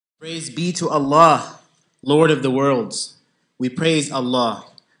Praise be to Allah, Lord of the worlds. We praise Allah.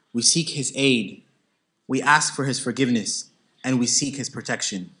 We seek His aid. We ask for His forgiveness. And we seek His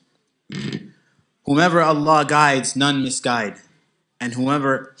protection. Whomever Allah guides, none misguide. And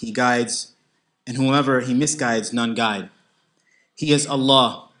whomever He guides, and whomever He misguides, none guide. He is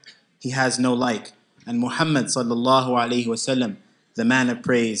Allah. He has no like. And Muhammad sallallahu alayhi wasallam, the man of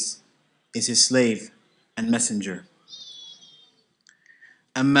praise, is His slave and messenger.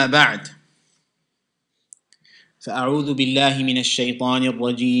 أما بعد فأعوذ بالله من الشيطان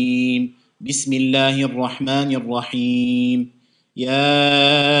الرجيم بسم الله الرحمن الرحيم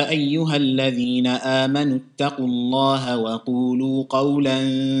يا أيها الذين آمنوا اتقوا الله وقولوا قولا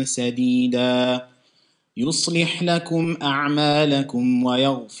سديدا يصلح لكم أعمالكم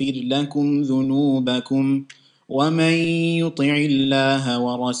ويغفر لكم ذنوبكم ومن يطع الله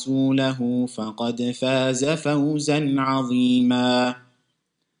ورسوله فقد فاز فوزا عظيما.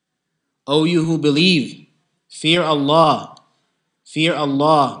 O you who believe, fear Allah,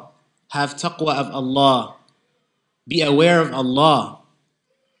 have taqwa of Allah, be aware of Allah.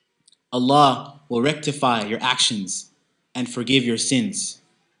 Allah will rectify your actions and forgive your sins.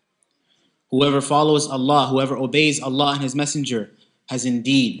 Whoever follows Allah, whoever obeys Allah and His Messenger, has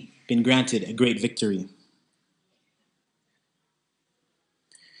indeed been granted a great victory.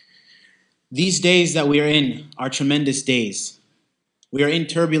 These days that we are in are tremendous days. We are in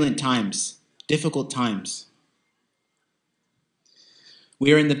turbulent times, difficult times.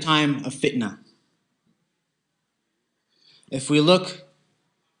 We are in the time of fitna. If we look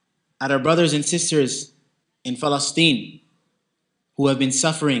at our brothers and sisters in Palestine who have been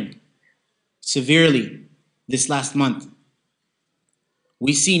suffering severely this last month,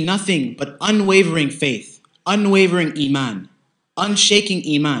 we see nothing but unwavering faith, unwavering iman, unshaking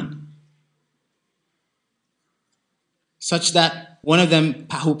iman, such that one of them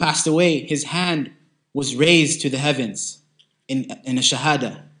who passed away, his hand was raised to the heavens in a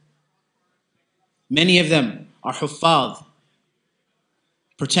shahada. Many of them are huffaz,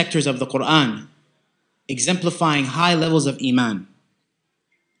 protectors of the Quran, exemplifying high levels of iman.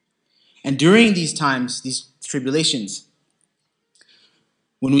 And during these times, these tribulations,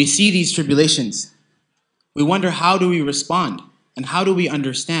 when we see these tribulations, we wonder, how do we respond? And how do we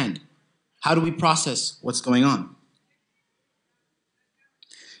understand? How do we process what's going on?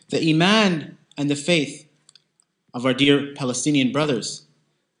 The iman and the faith of our dear Palestinian brothers,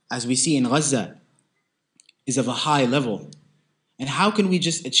 as we see in Gaza, is of a high level. And how can we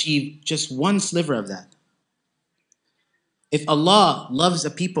just achieve just one sliver of that? If Allah loves a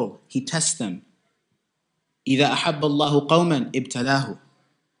people, He tests them. إِذَا أَحَبَّ اللَّهُ قَوْمًا ابْتَلَاهُ.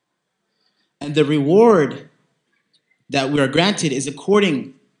 And the reward that we are granted is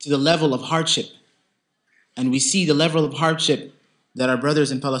according to the level of hardship. And we see the level of hardship that our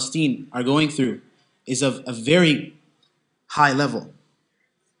brothers in Palestine are going through is of a very high level.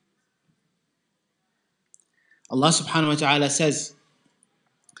 Allah subhanahu wa ta'ala says,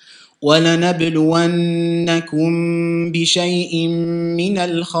 وَلَنَبْلُوَنَّكُمْ بِشَيْءٍ مِّنَ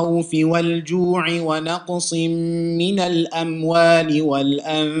الْخَوْفِ وَالْجُوعِ وَنَقْصٍ مِّنَ الْأَمْوَالِ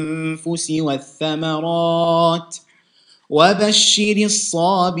وَالْأَنفُسِ وَالثَّمَرَاتِ وَبَشِّرِ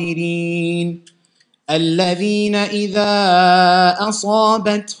الصَّابِرِينَ الذين إذا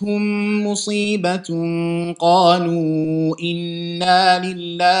أصابتهم مصيبة قالوا إنا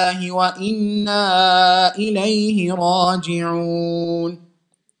لله وإنا إليه راجعون.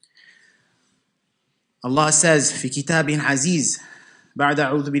 Allah says في كتاب عزيز بعد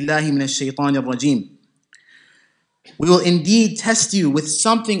أعوذ بالله من الشيطان الرجيم, we will indeed test you with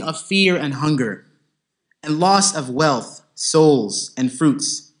something of fear and hunger and loss of wealth, souls and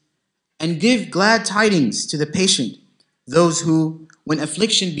fruits, and give glad tidings to the patient, those who, when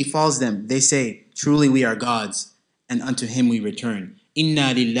affliction befalls them, they say, truly we are God's, and unto Him we return.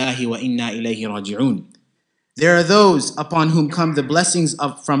 Inna lillahi wa inna ilayhi raji'un. There are those upon whom come the blessings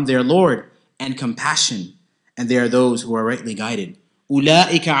from their Lord and compassion, and they are those who are rightly guided.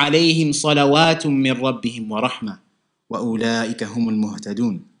 أُولَٰئِكَ عَلَيْهِمْ صَلَوَاتٌ مِّن رَبِّهِمْ وَرَحْمَةٌ وَأُولَٰئِكَ هُمُ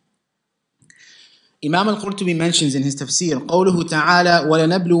الْمُهْتَدُونَ. Imam al-Qurtubi mentions in his tafsir, قوله تعالى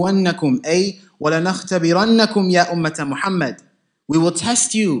وَلَنَبْلُوَنَّكُمْ أي وَلَنَخْتَبِرَنَّكُمْ يَا أُمَّةَ مُحَمَّدٍ. We will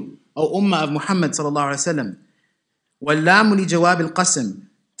test you, O Ummah of Muhammad sallallahu alayhi wa sallam. وَاللَّامُ لِجَوَابِ الْقَسَمِ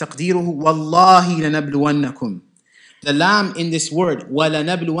تَقْدِيرُهُ وَاللَّهِ لَنَبْلُوَنَّكُمْ. The lam in this word,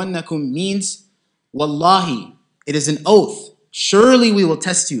 وَلَنَبْلُوَنَّكُمْ, means wallahi, it is an oath. Surely we will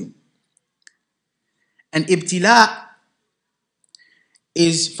test you. And ibtila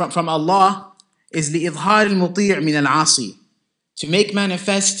is from Allah, is لِإِظْهَارِ الْمُطِيعِ مِنَ الْعَاصِي, to make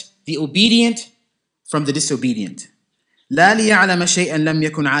manifest the obedient from the disobedient. لا ليعلم شيئا لم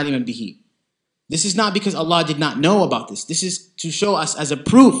يكن عالما به. This is not because Allah did not know about this. This is to show us as a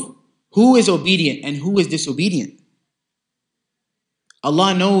proof who is obedient and who is disobedient.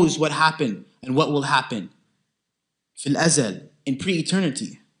 Allah knows what happened and what will happen. Fil azal, in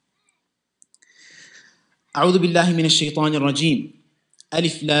pre-eternity. أعوذ بالله من الشيطان الرجيم.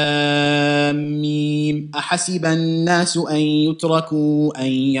 ألف لام ميم أحسب الناس أن يتركوا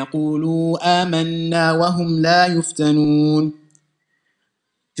أن يقولوا آمنا وهم لا يفتنون.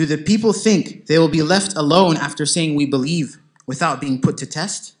 Do the people think they will be left alone after saying we believe without being put to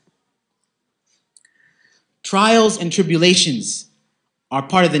test? Trials and tribulations are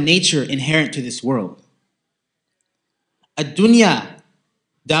part of the nature inherent to this world. Ad-dunya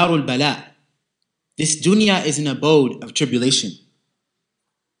darul bala. This dunya is an abode of tribulation.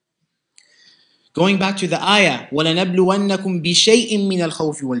 Going back to the ayah, وَلَنَبْلُوَنَّكُمْ بِشَيْءٍ مِّنَ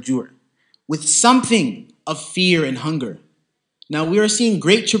الْخَوْفِ وَالْجُوعِ, with something of fear and hunger. Now we are seeing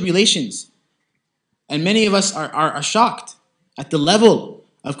great tribulations, and many of us are shocked at the level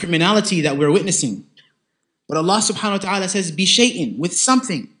of criminality that we're witnessing. But Allah subhanahu wa ta'ala says, بِشَيْءٍ, with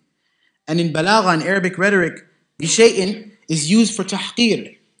something. And in balagha, in Arabic rhetoric, بِشَيْءٍ is used for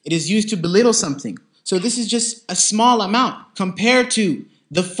tahqir. It is used to belittle something. So this is just a small amount compared to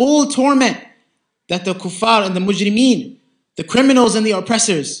the full torment that the kuffar and the mujrimeen, the criminals and the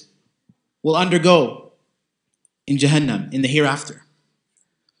oppressors, will undergo in Jahannam, in the hereafter.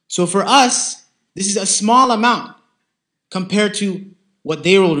 So for us, this is a small amount compared to what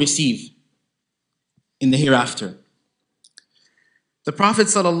they will receive in the hereafter. The Prophet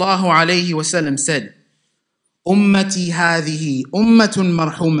ﷺ said, أمتي هذه أمة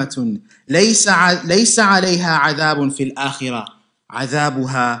مرحومة ليس عليها عذاب في الآخرة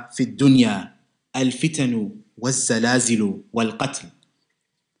عذابها في الدنيا الفتن والزلازل والقتل.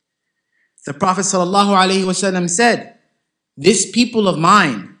 The Prophet ﷺ said, this people of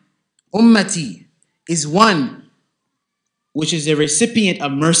mine, ummati, is one which is a recipient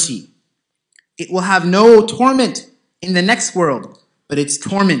of mercy. It will have no torment in the next world, but its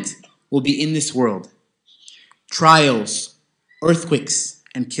torment will be in this world. Trials, earthquakes,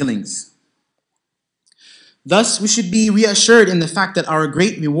 and killings. Thus, we should be reassured in the fact that our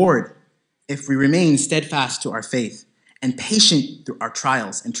great reward, if we remain steadfast to our faith and patient through our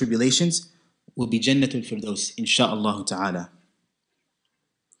trials and tribulations, will be Jannatul Firdaus, insha'Allah ta'ala.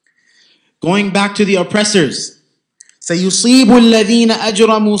 Going back to the oppressors, سَيُصِيبُ الَّذِينَ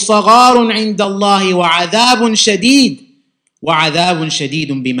أَجْرَمُوا صَغَارٌ عِنْدَ اللَّهِ وَعَذَابٌ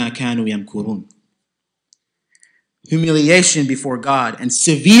شَدِيدٌ بِمَا كَانُوا يَمْكُرُونَ. Humiliation before God and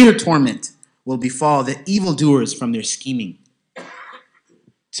severe torment will befall the evildoers from their scheming.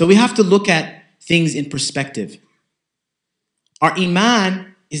 So we have to look at things in perspective. Our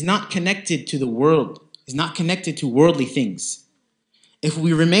iman is not connected to the world, is not connected to worldly things. If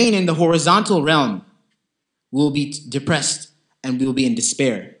we remain in the horizontal realm, we will be depressed and we will be in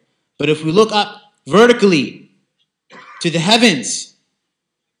despair. But if we look up vertically to the heavens,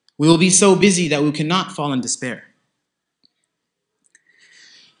 we will be so busy that we cannot fall in despair.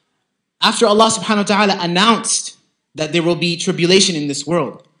 After Allah subhanahu wa ta'ala announced that there will be tribulation in this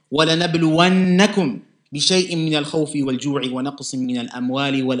world, وَلَنَبْلُوَنَّكُمْ بِشَيْءٍ مِّنَ الْخَوْفِ وَالْجُوعِ وَنَقْصٍ مِّنَ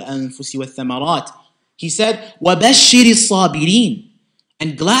الْأَمْوَالِ وَالْأَنفُسِ وَالثَّمَرَاتِ. He said, وَبَشِّرِ الصَّابِرِينَ,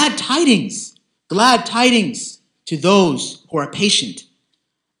 and glad tidings to those who are patient.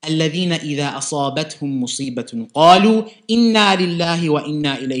 الَّذِينَ إِذَا أَصَابَتْهُمْ مُصِيبَةٌ قَالُوا إِنَّا لِلَّهِ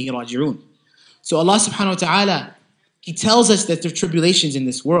وَإِنَّا إِلَيْهِ رَاجِعُونَ. So Allah subhanahu wa ta'ala, He tells us that there are tribulations in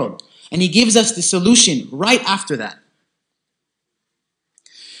this world. And He gives us the solution right after that.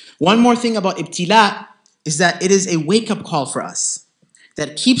 One more thing about ibtila is that it is a wake-up call for us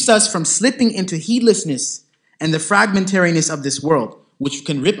that keeps us from slipping into heedlessness and the fragmentariness of this world, which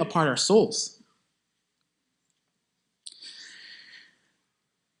can rip apart our souls.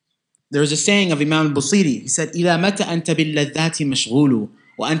 There is a saying of Imam al-Busiri. He said, إِلَى مَتَ أَنْتَ بِاللَّذَّاتِ مَشْغُولُ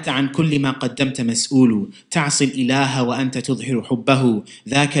وأنت عن كل ما قدمت مسؤول تعصي الإله وأنت تظهر حبه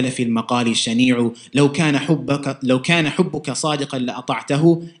ذاك لفي المقال شنيع لو كان حبك صادقا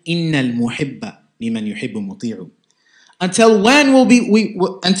لأطعته إن المحب لمن يحب مطيع. Until when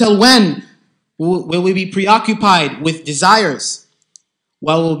will we be preoccupied with desires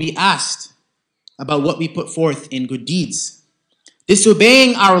while we'll be asked about what we put forth in good deeds?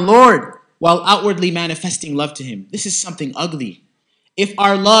 Disobeying our Lord while outwardly manifesting love to Him. This is something ugly. If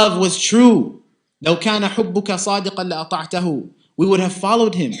our love was true, لو كان حبك صادقا لأطعته, we would have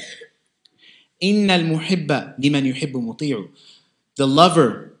followed Him. إن المحب لمن يحب مطيع. The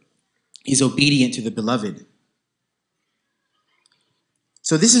lover is obedient to the beloved.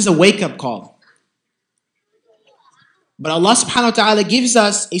 So this is a wake-up call. But Allah subhanahu wa ta'ala gives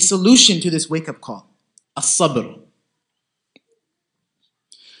us a solution to this wake-up call. As-sabr.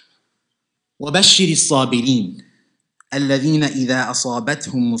 وَبَشِّرِ الصَّابِرِينَ الَّذِينَ إِذَا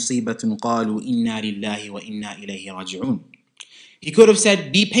أَصَابَتْهُمْ مُصِيبَةٌ قَالُوا إِنَّا لِلَّهِ وَإِنَّا إِلَيْهِ رَاجِعُونَ. He could have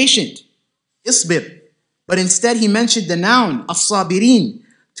said, be patient, isbir. But instead he mentioned the noun, as-sabirin,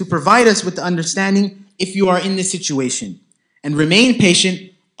 to provide us with the understanding, if you are in this situation and remain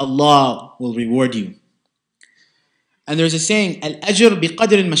patient, Allah will reward you. And there's a saying, al-ajr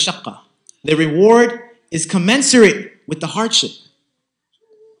biqadr al-mashaqqa. The reward is commensurate with the hardship.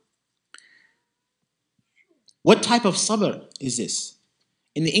 What type of sabr is this?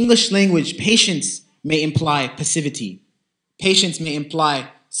 In the English language, patience may imply passivity. Patience may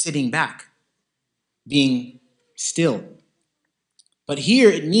imply sitting back, being still. But here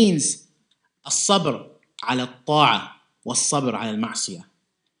it means as-sabr ala al-ta'a was-sabr ala al-ma'siyah.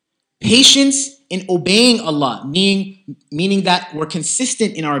 Patience in obeying Allah, meaning that we're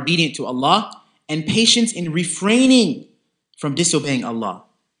consistent in our obedience to Allah, and patience in refraining from disobeying Allah.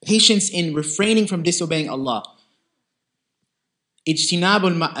 Patience in refraining from disobeying Allah.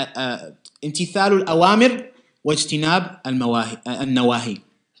 امتثال الأوامر واجتناب النواهي.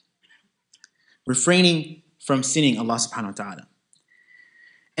 Refraining from sinning Allah subhanahu wa ta'ala.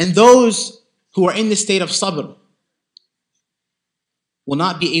 And those who are in the state of sabr will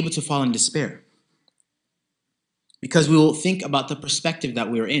not be able to fall in despair. Because we will think about the perspective that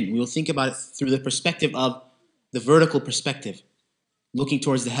we are in. We will think about it through the perspective of the vertical perspective, looking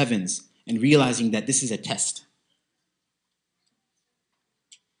towards the heavens and realizing that this is a test.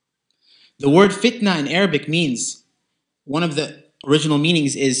 The word fitna in Arabic means, one of the original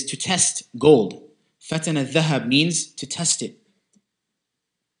meanings is to test gold. Fatana al-dhahab means to test it.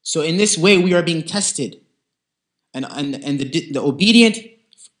 So in this way we are being tested. And the obedient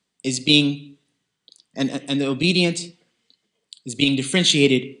is being the obedient is being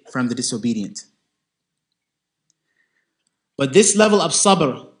differentiated from the disobedient. But this level of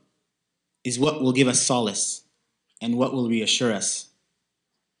sabr is what will give us solace and what will reassure us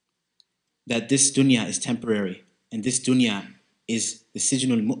that this dunya is temporary, and this dunya is the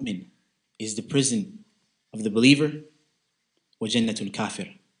sijnul mu'min, is the prison of the believer, wa jannatul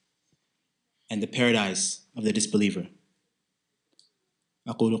kafir, and the paradise of the disbeliever.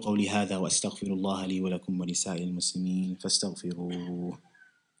 أقول قولي هذا وأستغفر الله لي ولكم ولسائر المسلمين فاستغفروه.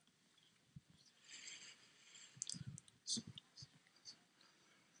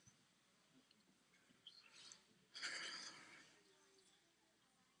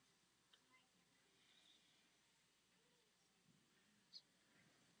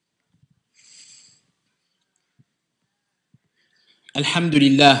 الحمد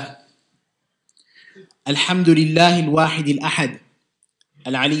لله الواحد الأحد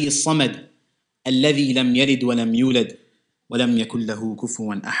العلي الصمد الذي لم يلد ولم يولد ولم يكن له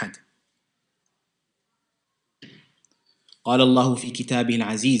كفوا أحد. قال الله في كتابه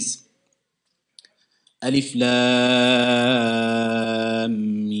العزيز: ألف لام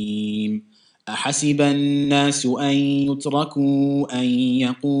ميم أحسب الناس أن يتركوا أن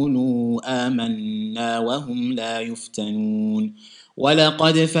يقولوا آمنا وهم لا يفتنون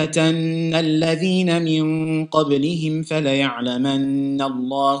ولقد فتنا الذين من قبلهم فليعلمن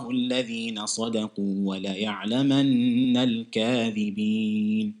الله الذين صدقوا وليعلمن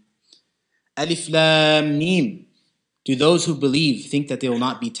الكاذبين. Alif Lam Mim. Do those who believe think that they will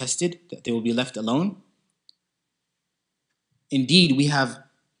not be tested, that they will be left alone? Indeed, we have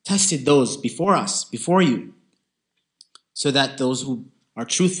tested those before us, before you, so that those who are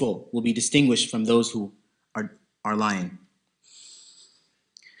truthful will be distinguished from those who are lying.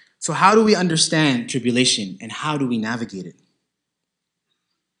 So how do we understand tribulation and how do we navigate it?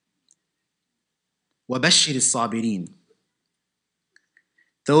 وَبَشِّرِ الصَّابِرِينَ.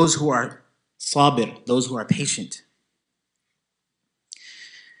 Those who are sabir, those who are patient.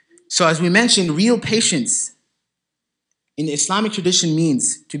 So as we mentioned, real patience in the Islamic tradition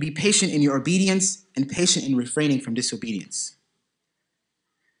means to be patient in your obedience and patient in refraining from disobedience.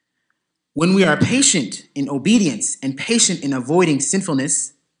 When we are patient in obedience and patient in avoiding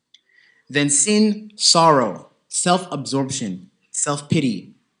sinfulness, then sin, sorrow, self-absorption,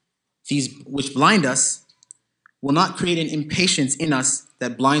 self-pity, these which blind us, will not create an impatience in us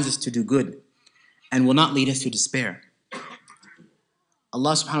that blinds us to do good and will not lead us to despair.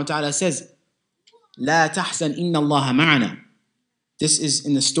 Allah subhanahu wa ta'ala says, لا تحزن إن الله معنا. This is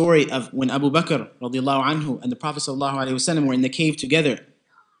in the story of when Abu Bakr radiallahu anhu and the Prophet sallallahu alaihi wasallam were in the cave together.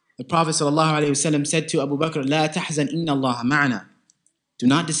 The Prophet sallallahu alaihi wasallam said to Abu Bakr, لا تحزن إن الله معنا. Do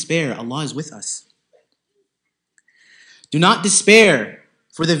not despair, Allah is with us. Do not despair,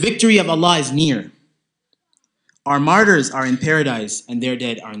 for the victory of Allah is near. Our martyrs are in paradise and their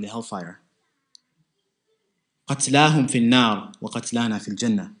dead are in the hellfire. قتلاهم في النار وقتلانا في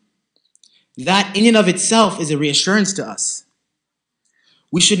الجنة. That in and of itself is a reassurance to us.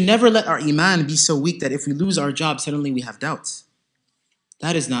 We should never let our iman be so weak that if we lose our job, suddenly we have doubts.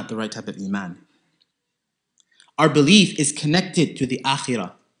 That is not the right type of iman. Our belief is connected to the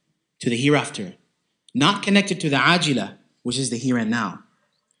akhirah, to the hereafter, not connected to the ajila, which is the here and now.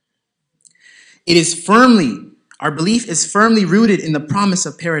 Our belief is firmly rooted in the promise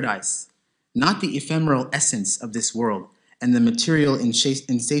of paradise, not the ephemeral essence of this world and the material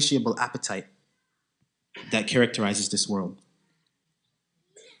insatiable appetite that characterizes this world.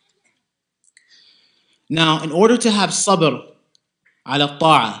 Now, in order to have sabr ala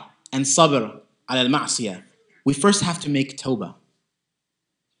ta'a and sabr ala al-ma'siyah, we first have to make tawbah.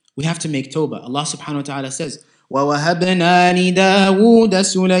 We have to make tawbah. Allah subhanahu wa ta'ala says, وَوَهَبْنَا لِدَاوُودَ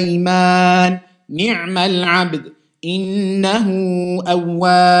سُلَيْمَانَ نِعْمَ الْعَبْدِ إِنَّهُ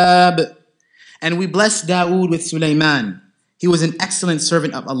أَوَّابٌ. And we blessed Dawood with Sulaiman. He was an excellent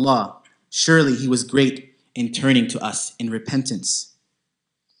servant of Allah. Surely he was great in turning to us in repentance.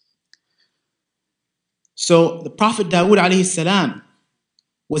 So the Prophet Dawood alayhi salam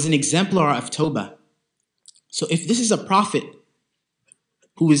was an exemplar of tawbah. So if this is a prophet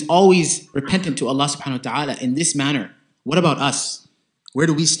who is always repentant to Allah subhanahu wa ta'ala in this manner, what about us? Where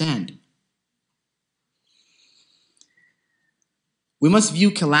do we stand? We must view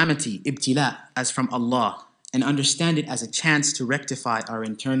calamity, ibtila, as from Allah and understand it as a chance to rectify our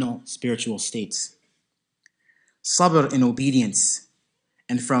internal spiritual states. Sabr in obedience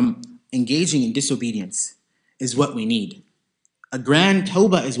and from engaging in disobedience is what we need. A grand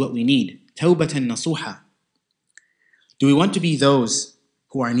tawbah is what we need. Tawbatan nasuha. Do we want to be those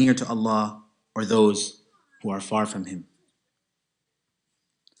who are near to Allah or those who are far from Him?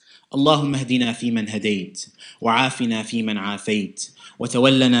 اللهم اهدنا فيمن هديت وعافنا فيمن عافيت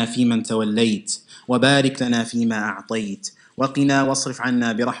وتولنا فيمن توليت وبارك لنا فيما أعطيت وقنا واصرف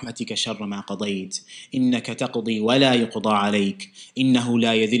عنا برحمتك شر ما قضيت إنك تقضي ولا يقضى عليك إنه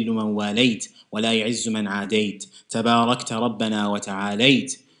لا يذل من واليت ولا يعز من عاديت تباركت ربنا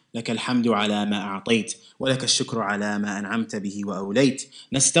وتعاليت لك الحمد على ما أعطيت ولك الشكر على ما أنعمت به وأوليت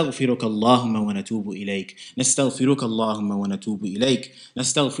نستغفرك اللهم ونتوب إليك نستغفرك اللهم ونتوب إليك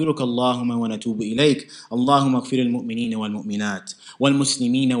نستغفرك اللهم ونتوب إليك اللهم اغفر المؤمنين والمؤمنات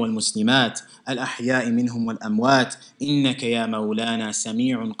والمسلمين والمسلمات الأحياء منهم والأموات إنك يا مولانا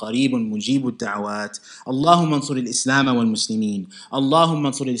سميع قريب مجيب الدعوات اللهم انصر الإسلام والمسلمين اللهم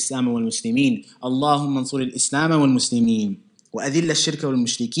انصر الإسلام والمسلمين اللهم انصر الإسلام والمسلمين وأذل الشرك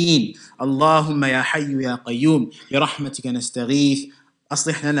والمشركين اللهم يا حي يا قيوم برحمتك نستغيث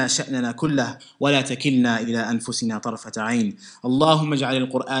أصلح لنا شأننا كله ولا تكلنا إلى أنفسنا طرفة عين اللهم اجعل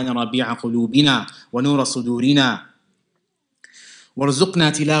القرآن ربيع قلوبنا ونور صدورنا وارزقنا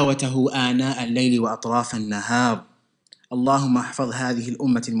تلاوته آناء الليل وأطراف النهار اللهم احفظ هذه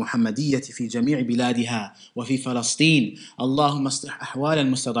الأمة المحمدية في جميع بلادها وفي فلسطين اللهم اصلح أحوال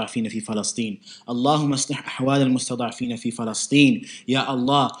المستضعفين في فلسطين اللهم اصلح أحوال المستضعفين في فلسطين Ya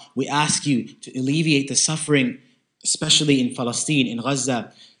Allah, we ask you to alleviate the suffering, especially in Palestine, in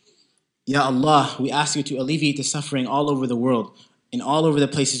Gaza. Ya Allah, we ask you to alleviate the suffering all over the world, in all over the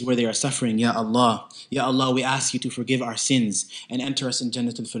places where they are suffering, Ya Allah. Ya Allah, we ask you to forgive our sins and enter us in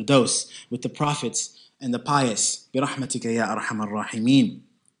Jannatul Firdaus with the prophets and the pious. برحمتك يا أرحم الراحمين.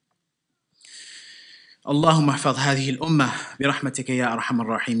 اللهم احفظ هذه الأمة برحمتك يا أرحم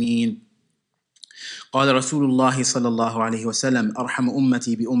الراحمين. قال رسول الله صلى الله عليه وسلم أرحم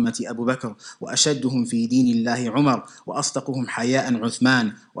أمتي بأمتي أبو بكر وأشدهم في دين الله عمر وأصدقهم حياء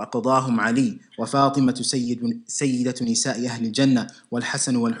عثمان وأقضاهم علي وفاطمة سيدة نساء أهل الجنة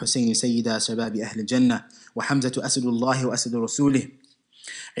والحسن والحسين سيدا شباب أهل الجنة وحمزة أسد الله وأسد رسوله.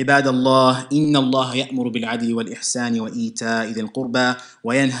 عباد الله إن الله يأمر بالعدل والإحسان وإيتاء ذي القربى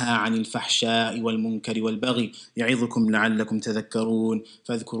وينهى عن الفحشاء والمنكر والبغي يعظكم لعلكم تذكرون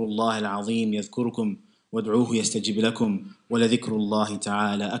فاذكروا الله العظيم يذكركم وادعوه يستجب لكم ولذكر الله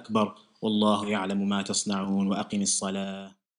تعالى أكبر والله يعلم ما تصنعون وأقم الصلاة